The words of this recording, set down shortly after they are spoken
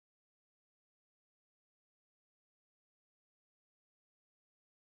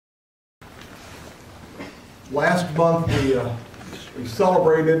Last month we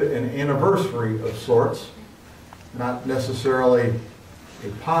celebrated an anniversary of sorts, not necessarily a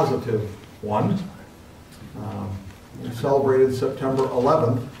positive one. We celebrated September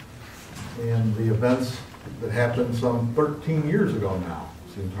 11th and the events that happened some 13 years ago now.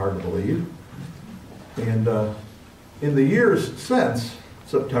 Seems hard to believe. And in the years since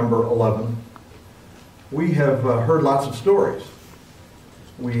September 11th, we have heard lots of stories.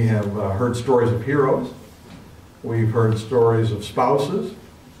 We have heard stories of heroes. We've heard stories of spouses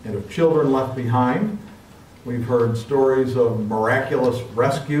and of children left behind. We've heard stories of miraculous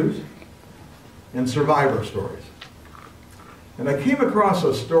rescues and survivor stories. And I came across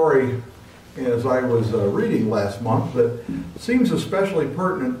a story as I was reading last month that seems especially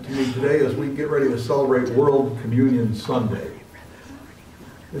pertinent to me today as we get ready to celebrate World Communion Sunday.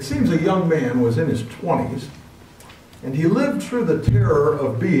 It seems a young man was in his 20s, and he lived through the terror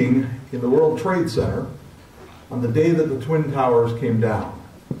of being in the World Trade Center on the day that the Twin Towers came down.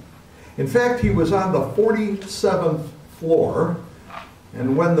 In fact, he was on the 47th floor,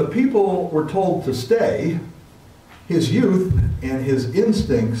 and when the people were told to stay, his youth and his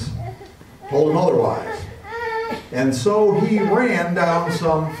instincts told him otherwise. And so he ran down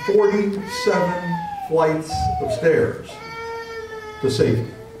some 47 flights of stairs to safety.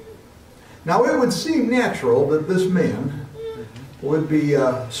 Now, it would seem natural that this man would be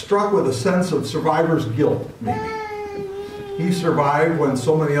struck with a sense of survivor's guilt, maybe. He survived when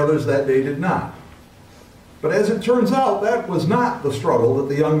so many others that day did not. But as it turns out, that was not the struggle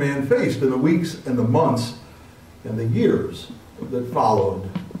that the young man faced in the weeks and the months and the years that followed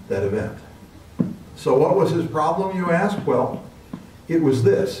that event. So what was his problem, you ask? Well, it was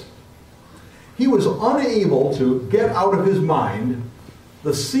this. He was unable to get out of his mind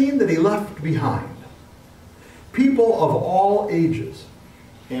the scene that he left behind. People of all ages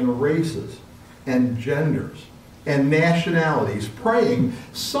and races and genders and nationalities praying,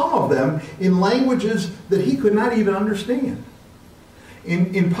 some of them in languages that he could not even understand,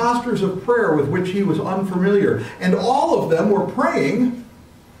 in postures of prayer with which he was unfamiliar, and all of them were praying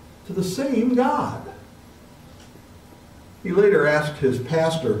to the same God. He later asked his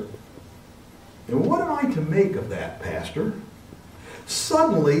pastor, "And what am I to make of that, Pastor?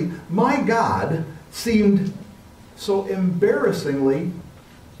 Suddenly, my God seemed so embarrassingly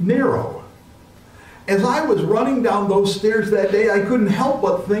narrow. As I was running down those stairs that day, I couldn't help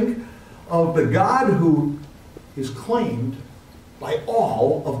but think of the God who is claimed by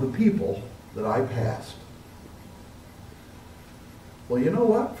all of the people that I passed." Well, you know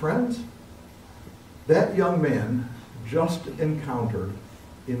what, friends? That young man just encountered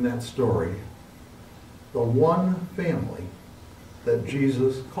in that story the one family that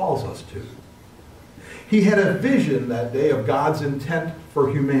Jesus calls us to. He had a vision that day of God's intent for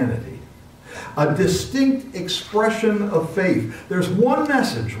humanity, a distinct expression of faith. There's one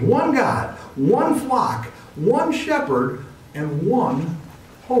message, one God, one flock, one shepherd, and one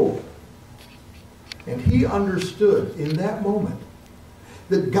hope. And he understood in that moment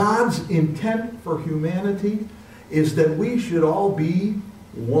that God's intent for humanity is that we should all be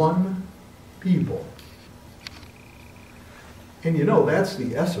one people. And you know, that's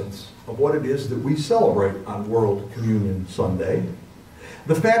the essence of what it is that we celebrate on World Communion Sunday.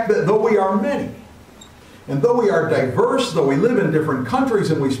 The fact that though we are many, and though we are diverse, though we live in different countries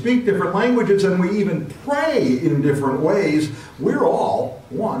and we speak different languages and we even pray in different ways, we're all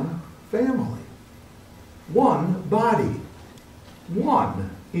one family, one body, one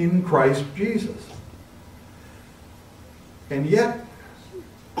in Christ Jesus. And yet,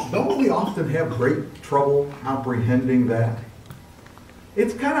 don't we often have great trouble comprehending that?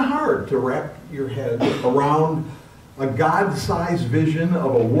 It's kind of hard to wrap your head around a God-sized vision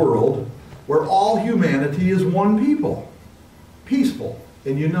of a world where all humanity is one people, peaceful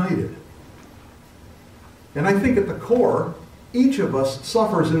and united. And I think at the core, each of us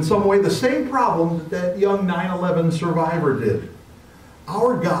suffers in some way the same problem that that young 9/11 survivor did.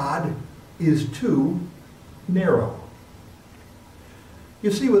 Our God is too narrow.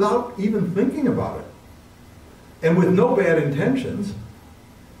 You see, without even thinking about it, and with no bad intentions,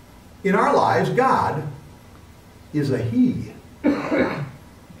 in our lives, God is a he.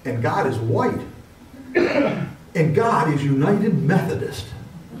 And God is white. And God is United Methodist.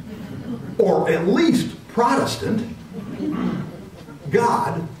 Or at least Protestant.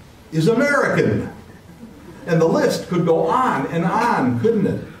 God is American. And the list could go on and on, couldn't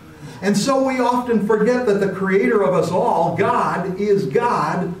it? And so we often forget that the creator of us all, God, is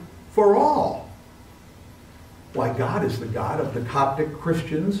God for all. Why, God is the God of the Coptic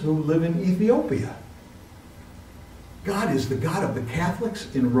Christians who live in Ethiopia. God is the God of the Catholics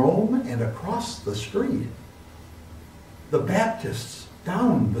in Rome and across the street. the Baptists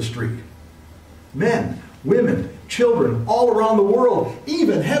down the street. Men, women, children all around the world,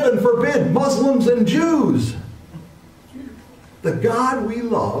 even, heaven forbid, Muslims and Jews. The God we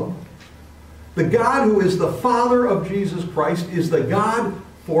love, the God who is the Father of Jesus Christ, is the God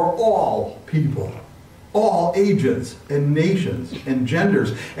for all people, all ages and nations and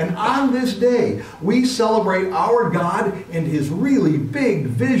genders. And on this day, we celebrate our God and His really big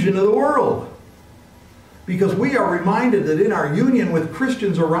vision of the world. Because we are reminded that in our union with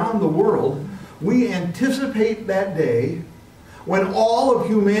Christians around the world, we anticipate that day when all of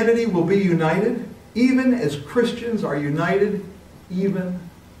humanity will be united, even as Christians are united even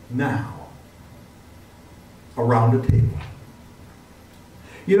now, around a table.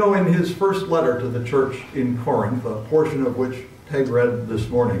 You know, in his first letter to the church in Corinth, a portion of which Peg read this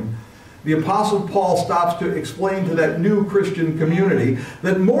morning, the Apostle Paul stops to explain to that new Christian community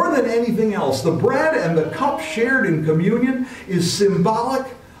that more than anything else, the bread and the cup shared in communion is symbolic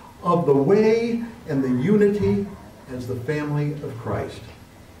of the way and the unity as the family of Christ.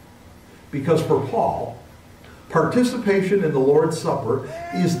 Because for Paul, participation in the Lord's Supper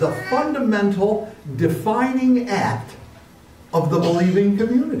is the fundamental defining act of the believing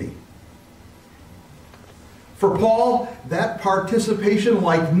community. For Paul, that participation,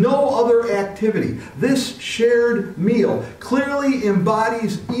 like no other activity, this shared meal, clearly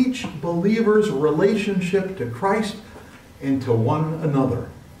embodies each believer's relationship to Christ and to one another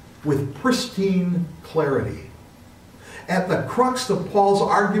with pristine clarity. At the crux of Paul's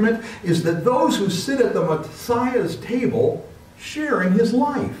argument is that those who sit at the Messiah's table share in his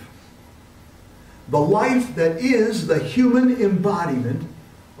life. The life that is the human embodiment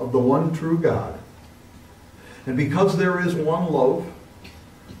of the one true God. And because there is one loaf,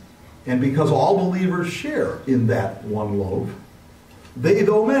 and because all believers share in that one loaf, they,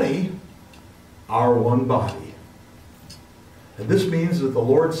 though many, are one body. And this means that the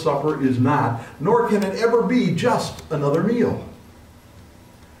Lord's Supper is not, nor can it ever be, just another meal.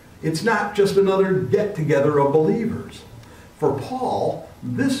 It's not just another get-together of believers. For Paul,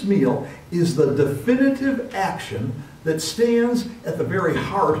 this meal is the definitive action that stands at the very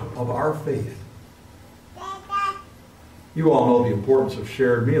heart of our faith. You all know the importance of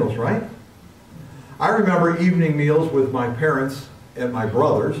shared meals, right? I remember evening meals with my parents and my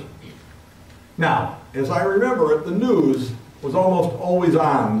brothers. Now, as I remember it, the news was almost always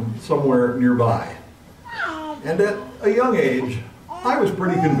on somewhere nearby. And at a young age, I was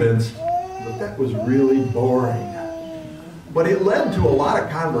pretty convinced that that was really boring. But it led to a lot of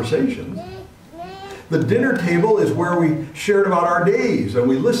conversations. The dinner table is where we shared about our days and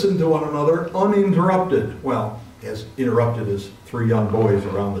we listened to one another uninterrupted. Well, as interrupted as three young boys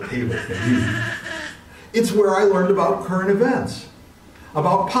around the table can be. It's where I learned about current events,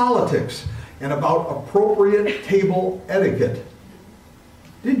 about politics, and about appropriate table etiquette.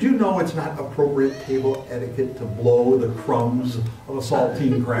 Did you know it's not appropriate table etiquette to blow the crumbs of a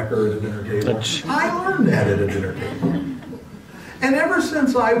saltine cracker at a dinner table? I learned that at a dinner table. And ever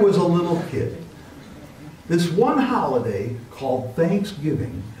since I was a little kid, this one holiday called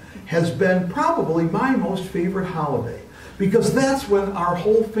Thanksgiving has been probably my most favorite holiday, because that's when our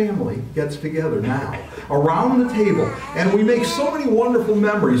whole family gets together now, around the table, and we make so many wonderful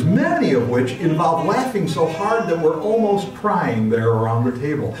memories, many of which involve laughing so hard that we're almost crying there around the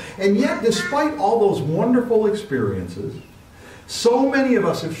table. And yet, despite all those wonderful experiences, so many of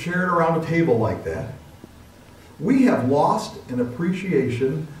us have shared around a table like that, we have lost an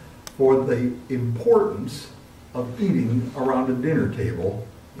appreciation for the importance of eating around a dinner table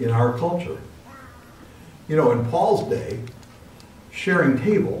in our culture. You know, in Paul's day, sharing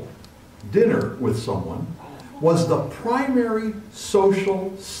table, dinner with someone, was the primary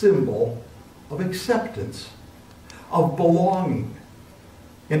social symbol of acceptance, of belonging,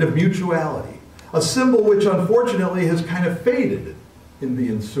 and of mutuality. A symbol which unfortunately has kind of faded in the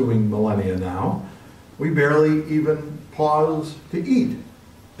ensuing millennia now. We barely even pause to eat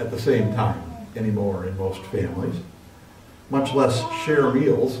at the same time anymore in most families, much less share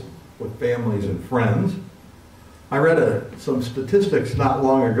meals with families and friends. I read some statistics not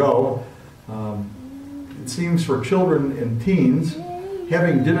long ago. It seems for children and teens,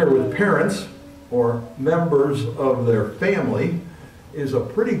 having dinner with parents or members of their family is a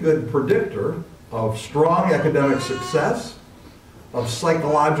pretty good predictor of strong academic success, of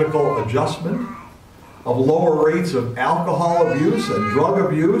psychological adjustment, of lower rates of alcohol abuse and drug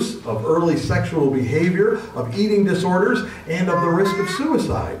abuse, of early sexual behavior, of eating disorders, and of the risk of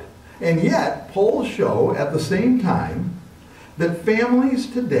suicide. And yet, polls show at the same time that families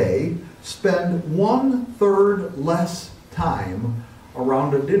today spend 1/3 less time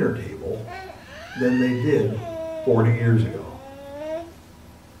around a dinner table than they did 40 years ago.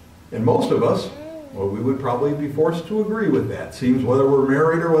 And most of us, well, we would probably be forced to agree with that. Seems whether we're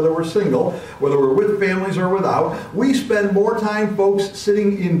married or whether we're single, whether we're with families or without, we spend more time, folks,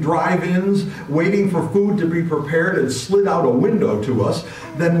 sitting in drive-ins, waiting for food to be prepared and slid out a window to us,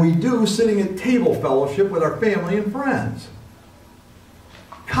 than we do sitting at table fellowship with our family and friends.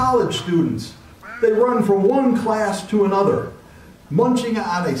 College students, they run from one class to another, munching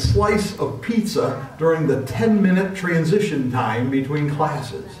on a slice of pizza during the 10-minute transition time between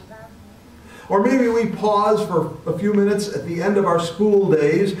classes. Or maybe we pause for a few minutes at the end of our school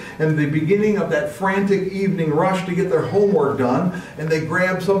days and the beginning of that frantic evening rush to get their homework done, and they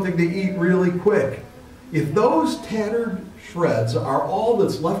grab something to eat really quick. If those tattered shreds are all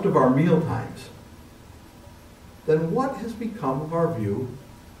that's left of our meal times, then what has become of our view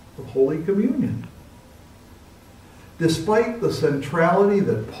of Holy Communion? Despite the centrality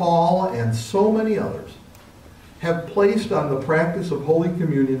that Paul and so many others have placed on the practice of Holy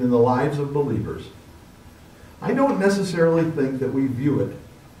Communion in the lives of believers, I don't necessarily think that we view it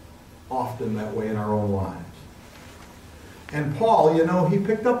often that way in our own lives. And Paul, you know, he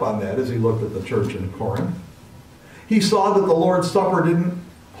picked up on that as he looked at the church in Corinth. He saw that the Lord's Supper didn't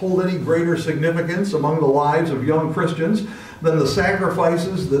hold any greater significance among the lives of young Christians than the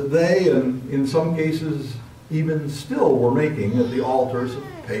sacrifices that they, and in some cases even still, were making at the altars of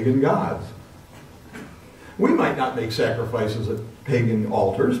pagan gods. We might not make sacrifices at pagan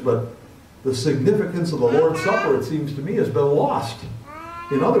altars, but the significance of the Lord's Supper, it seems to me, has been lost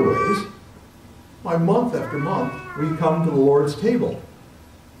in other ways. Why, month after month, we come to the Lord's table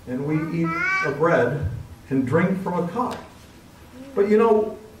and we eat a bread and drink from a cup. But you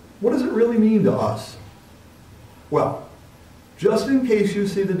know, what does it really mean to us? Well, just in case you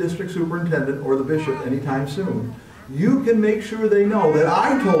see the district superintendent or the bishop anytime soon, you can make sure they know that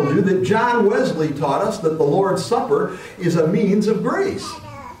I told you that John Wesley taught us that the Lord's Supper is a means of grace.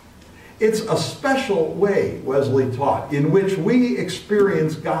 It's a special way, Wesley taught, in which we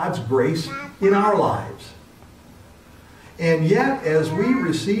experience God's grace in our lives. And yet, as we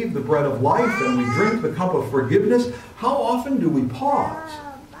receive the bread of life and we drink the cup of forgiveness, how often do we pause?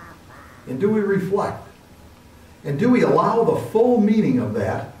 And do we reflect? And do we allow the full meaning of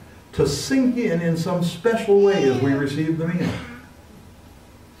that to sink in some special way as we receive the meal?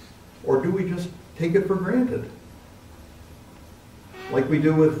 Or do we just take it for granted, like we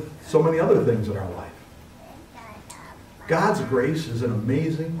do with so many other things in our life? God's grace is an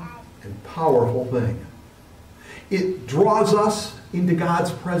amazing and powerful thing. It draws us into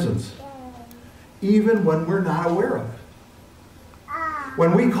God's presence, even when we're not aware of it.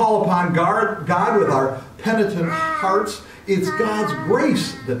 When we call upon God with our penitent hearts, it's God's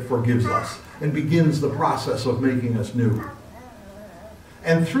grace that forgives us and begins the process of making us new.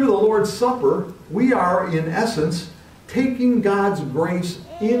 And through the Lord's Supper, we are, in essence, taking God's grace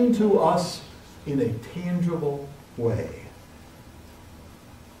into us in a tangible way.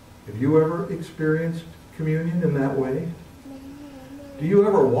 Have you ever experienced communion in that way? Do you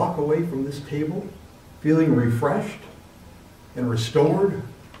ever walk away from this table feeling refreshed and restored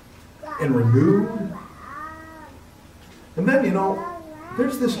and renewed? And then, you know,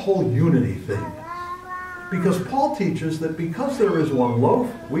 there's this whole unity thing. Because Paul teaches that because there is one loaf,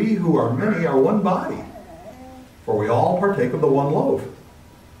 we who are many are one body. For we all partake of the one loaf.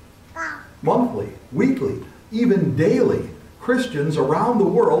 Monthly, weekly, even daily, Christians around the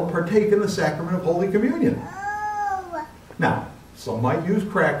world partake in the sacrament of Holy Communion. Now, some might use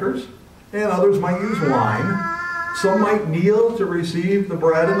crackers, and others might use wine. Some might kneel to receive the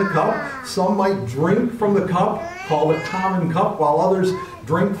bread and the cup. Some might drink from the cup, called a common cup, while others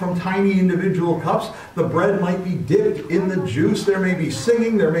drink from tiny individual cups. The bread might be dipped in the juice. There may be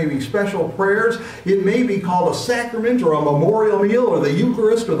singing. There may be special prayers. It may be called a sacrament or a memorial meal or the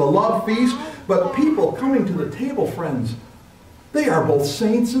Eucharist or the love feast. But people coming to the table, friends, they are both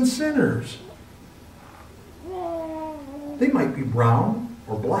saints and sinners. They might be brown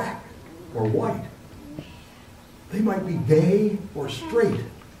or black or white. They might be gay or straight.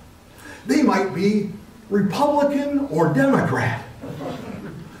 They might be Republican or Democrat.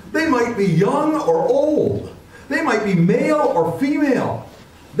 They might be young or old. They might be male or female.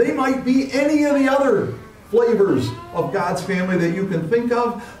 They might be any of the other flavors of God's family that you can think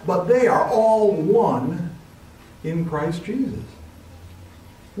of, but they are all one in Christ Jesus.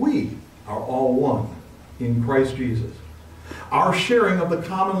 We are all one in Christ Jesus. Our sharing of the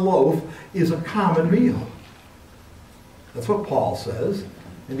common loaf is a common meal. That's what Paul says.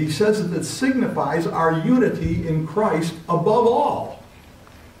 And he says that it signifies our unity in Christ above all.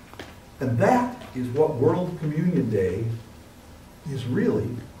 And that is what World Communion Day is really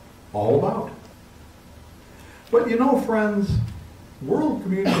all about. But you know, friends, World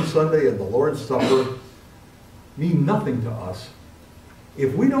Communion Sunday and the Lord's Supper mean nothing to us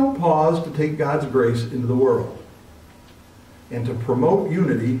if we don't pause to take God's grace into the world and to promote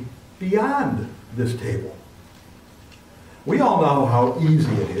unity beyond this table. We all know how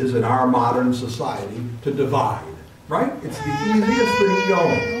easy it is in our modern society to divide, right? It's the easiest thing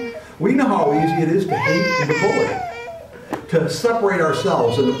going. We know how easy it is to hate and to bully, to separate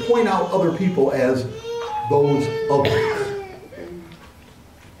ourselves and to point out other people as those others.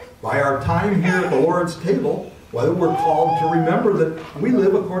 By our time here at the Lord's table, whether we're called to remember that we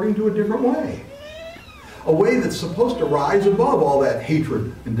live according to a different way. A way that's supposed to rise above all that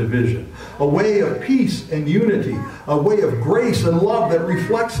hatred and division. A way of peace and unity. A way of grace and love that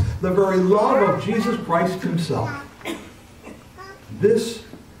reflects the very love of Jesus Christ himself. This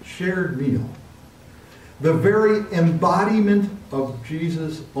shared meal, the very embodiment of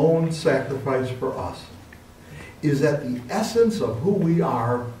Jesus' own sacrifice for us, is at the essence of who we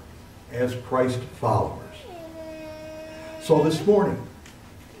are as Christ followers. So this morning,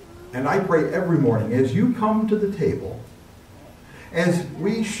 and I pray every morning, as you come to the table, as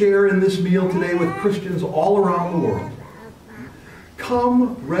we share in this meal today with Christians all around the world,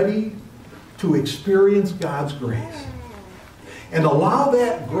 come ready to experience God's grace. And allow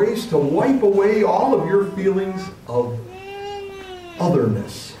that grace to wipe away all of your feelings of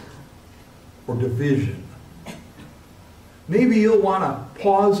otherness or division. Maybe you'll want to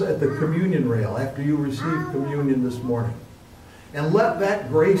pause at the communion rail after you receive communion this morning and let that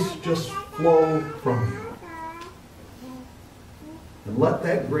grace just flow from you. And let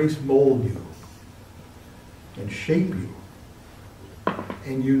that grace mold you and shape you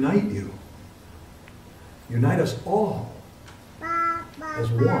and unite you. Unite us all as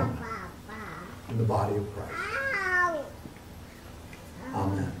one in the body of Christ.